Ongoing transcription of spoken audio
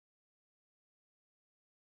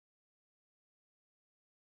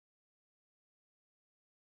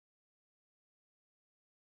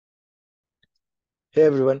Hey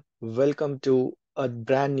everyone, welcome to a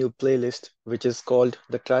brand new playlist which is called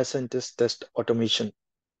the Tricentis Test Automation.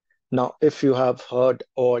 Now, if you have heard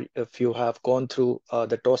or if you have gone through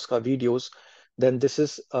the Tosca videos, then this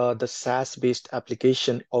is the SaaS-based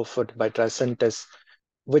application offered by Tricentis,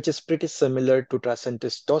 which is pretty similar to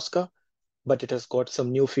Tricentis Tosca, but it has got some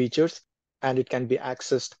new features and it can be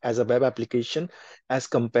accessed as a web application as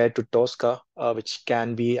compared to Tosca, which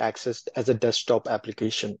can be accessed as a desktop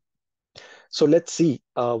application. So let's see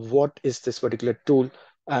what is this particular tool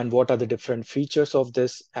and what are the different features of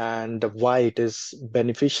this and why it is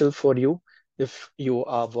beneficial for you if you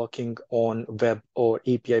are working on web or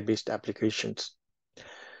API based applications.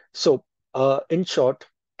 So in short,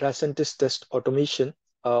 Tricentis Test Automation,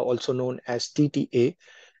 also known as TTA,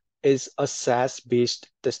 is a SaaS based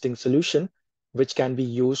testing solution which can be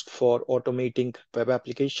used for automating web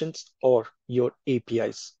applications or your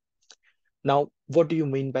APIs. Now, what do you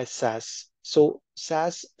mean by SaaS? So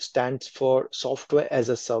SaaS stands for software as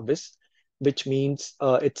a service, which means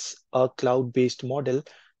it's a cloud-based model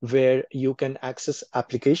where you can access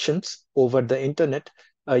applications over the internet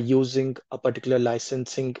using a particular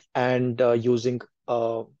licensing and using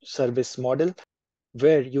a service model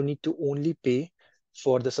where you need to only pay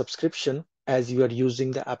for the subscription as you are using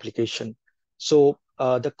the application. So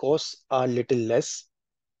the costs are little less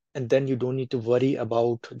and then you don't need to worry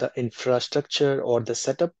about the infrastructure or the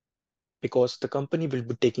setup because the company will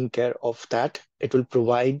be taking care of that. It will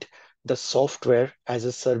provide the software as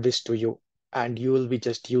a service to you, and you will be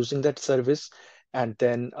just using that service. And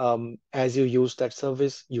then, as you use that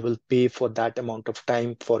service, you will pay for that amount of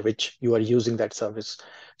time for which you are using that service.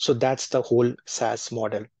 So that's the whole SaaS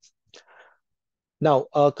model. Now,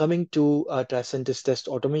 coming to Tricentis Test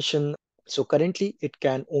Automation. So currently, it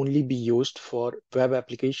can only be used for web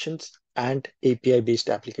applications and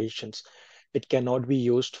API-based applications. It cannot be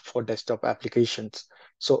used for desktop applications.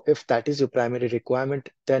 So if that is your primary requirement,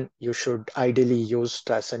 then you should ideally use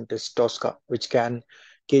Tricentis Tosca, which can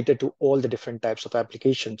cater to all the different types of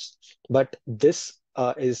applications. But this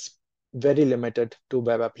is very limited to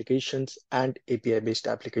web applications and API-based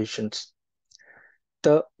applications.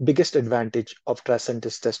 The biggest advantage of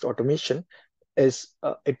Tricentis Test Automation is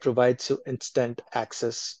it provides you instant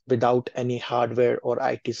access without any hardware or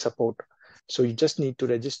IT support. So you just need to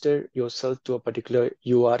register yourself to a particular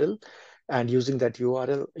URL, and using that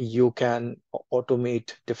URL, you can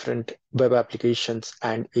automate different web applications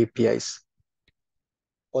and APIs.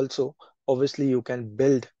 Also, obviously, you can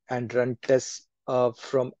build and run tests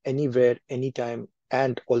from anywhere, anytime,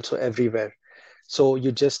 and also everywhere. So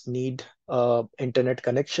you just need internet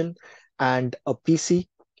connection and a PC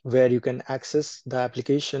where you can access the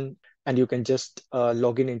application and you can just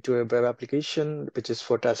log in into a web application, which is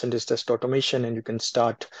for Tricentis Test Automation, and you can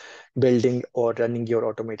start building or running your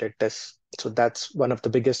automated tests. So that's one of the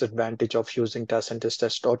biggest advantage of using Tricentis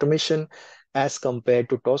Test Automation as compared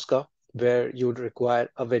to Tosca, where you'd require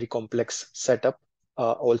a very complex setup,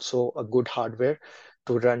 also a good hardware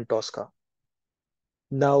to run Tosca.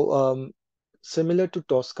 Now, similar to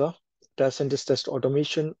Tosca, Tricentis Test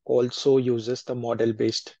Automation also uses the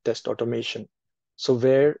model-based test automation. So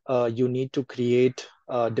where you need to create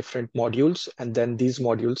different modules, and then these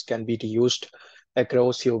modules can be reused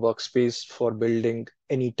across your workspace for building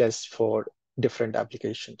any tests for different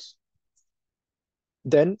applications.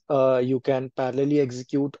 Then you can parallelly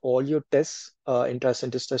execute all your tests in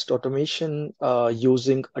Tricentis Test Automation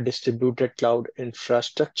using a distributed cloud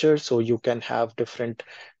infrastructure. So you can have different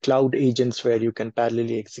cloud agents where you can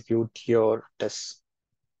parallelly execute your tests.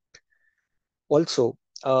 Also,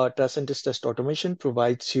 Tricentis Test Automation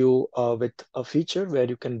provides you with a feature where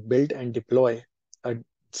you can build and deploy a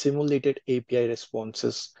simulated API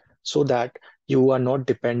responses so that you are not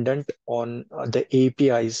dependent on the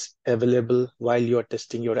APIs available while you are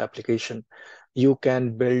testing your application. You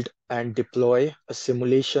can build and deploy a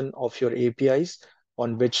simulation of your APIs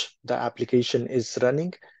on which the application is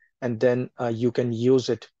running, and then you can use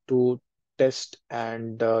it to test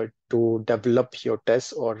and to develop your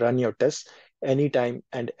tests or run your tests anytime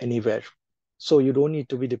and anywhere. So you don't need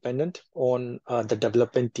to be dependent on the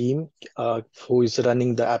development team who is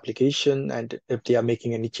running the application and if they are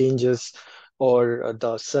making any changes or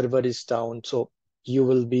the server is down. So you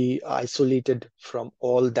will be isolated from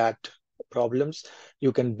all that problems.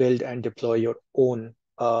 You can build and deploy your own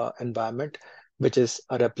environment, which is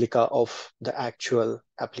a replica of the actual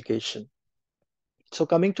application. So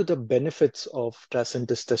coming to the benefits of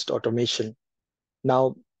Tricentis Test Automation.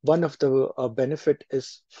 Now, one of the benefit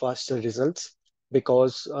is faster results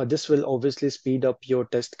because this will obviously speed up your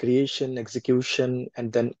test creation, execution,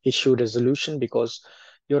 and then issue resolution because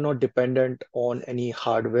you're not dependent on any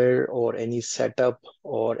hardware or any setup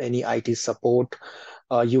or any IT support.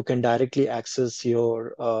 You can directly access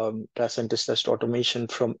your Tricentis Test Automation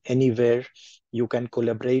from anywhere. You can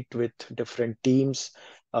collaborate with different teams.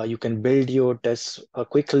 You can build your tests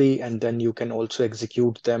quickly, and then you can also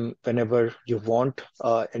execute them whenever you want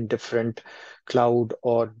in different cloud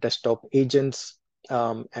or desktop agents.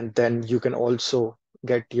 And then you can also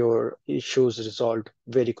get your issues resolved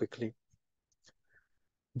very quickly.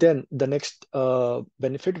 Then the next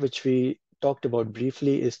benefit, which we talked about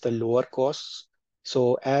briefly, is the lower costs.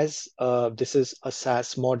 So as this is a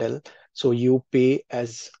SaaS model, so you pay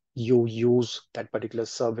as you use that particular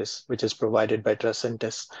service, which is provided by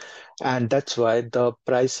Tricentis. And that's why the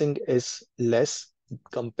pricing is less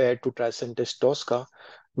compared to Tricentis Tosca,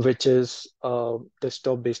 which is a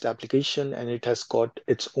desktop-based application, and it has got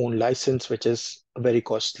its own license, which is very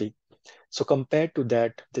costly. So compared to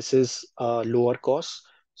that, this is lower cost.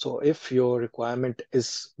 So if your requirement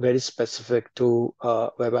is very specific to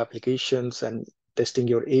web applications and testing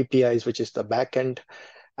your APIs, which is the back end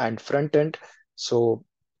and front end, so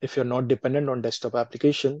if you're not dependent on desktop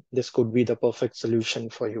application, this could be the perfect solution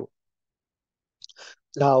for you.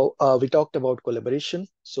 Now, we talked about collaboration.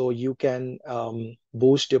 So you can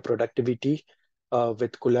boost your productivity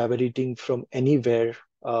with collaborating from anywhere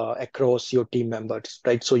across your team members,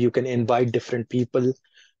 right? So you can invite different people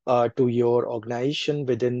to your organization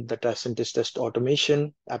within the Tricentis Test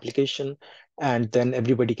Automation application, and then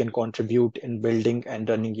everybody can contribute in building and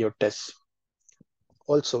running your tests.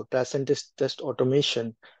 Also, Tricentis Test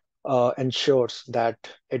Automation ensures that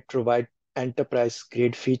it provides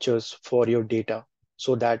enterprise-grade features for your data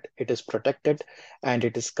so that it is protected and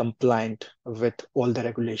it is compliant with all the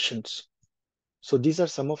regulations. So these are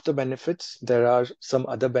some of the benefits. There are some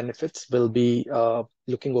other benefits. We'll be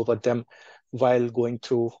looking over them while going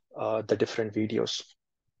through the different videos.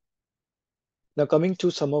 Now, coming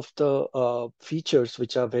to some of the features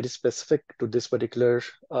which are very specific to this particular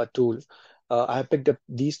tool, I have picked up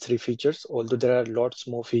these three features, although there are lots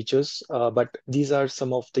more features, but these are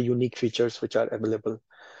some of the unique features which are available.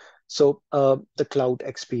 So the cloud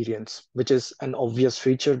experience, which is an obvious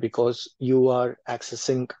feature because you are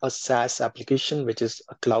accessing a SaaS application, which is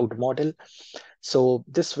a cloud model. So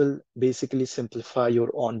this will basically simplify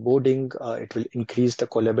your onboarding. It will increase the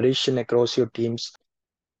collaboration across your teams.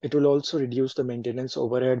 It will also reduce the maintenance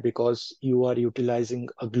overhead because you are utilizing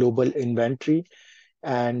a global inventory,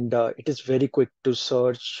 and it is very quick to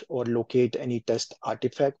search or locate any test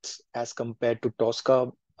artifacts as compared to Tosca.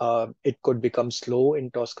 It could become slow in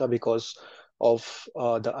Tosca because of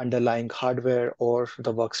the underlying hardware or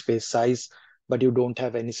the workspace size, but you don't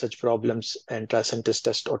have any such problems in Tricentis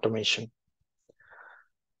Test Automation.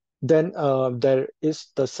 Then there is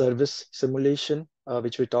the service simulation,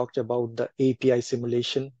 which we talked about, the API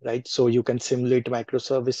simulation, right? So you can simulate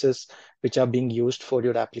microservices which are being used for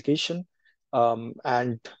your application.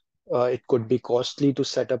 And it could be costly to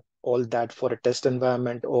set up all that for a test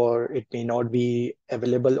environment, or it may not be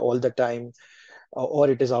available all the time,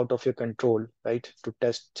 or it is out of your control, right? To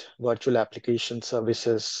test virtual application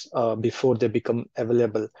services before they become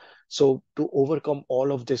available. So to overcome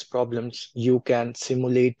all of these problems, you can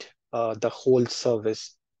simulate the whole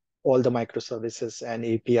service, all the microservices and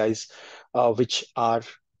APIs, which are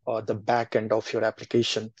the back end of your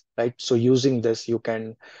application, right? So using this, you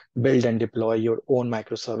can build and deploy your own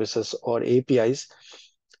microservices or APIs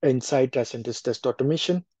inside Tricentis Test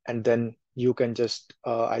Automation, and then you can just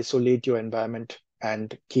isolate your environment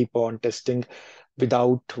and keep on testing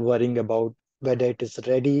without worrying about whether it is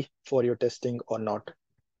ready for your testing or not,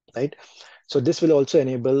 right? So this will also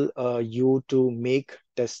enable you to make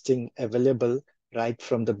testing available right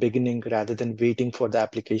from the beginning rather than waiting for the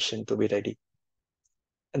application to be ready.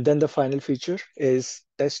 And then the final feature is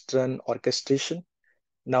test run orchestration.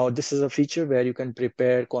 Now, this is a feature where you can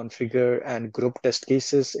prepare, configure, and group test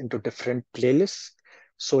cases into different playlists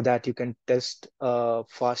so that you can test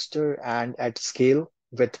faster and at scale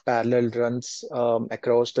with parallel runs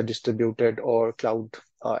across the distributed or cloud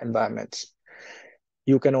environments.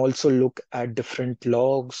 You can also look at different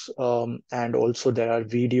logs, and also there are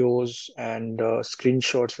videos and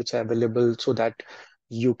screenshots which are available so that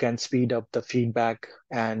you can speed up the feedback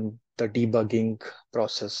and the debugging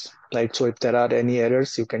process, right? So if there are any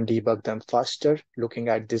errors, you can debug them faster looking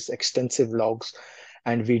at these extensive logs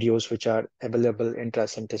and videos which are available in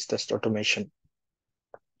Tricentis Test Automation.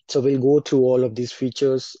 So we'll go through all of these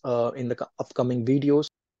features in the upcoming videos,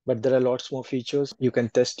 but there are lots more features. You can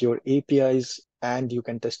test your APIs and you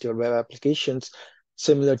can test your web applications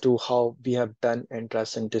similar to how we have done in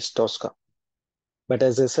Tricentis Tosca. But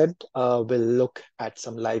as I said, we'll look at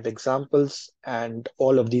some live examples and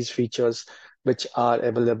all of these features which are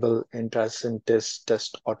available in Tricentis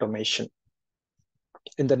Test Automation.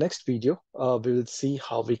 In the next video, we will see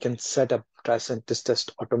how we can set up Tricentis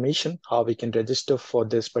Test Automation, how we can register for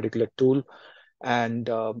this particular tool, and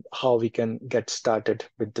how we can get started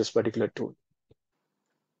with this particular tool.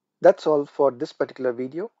 That's all for this particular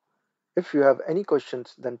video. If you have any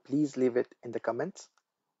questions, then please leave it in the comments.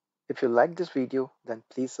 If you like this video, then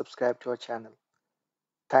please subscribe to our channel.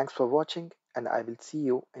 Thanks for watching, and I will see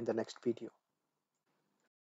you in the next video.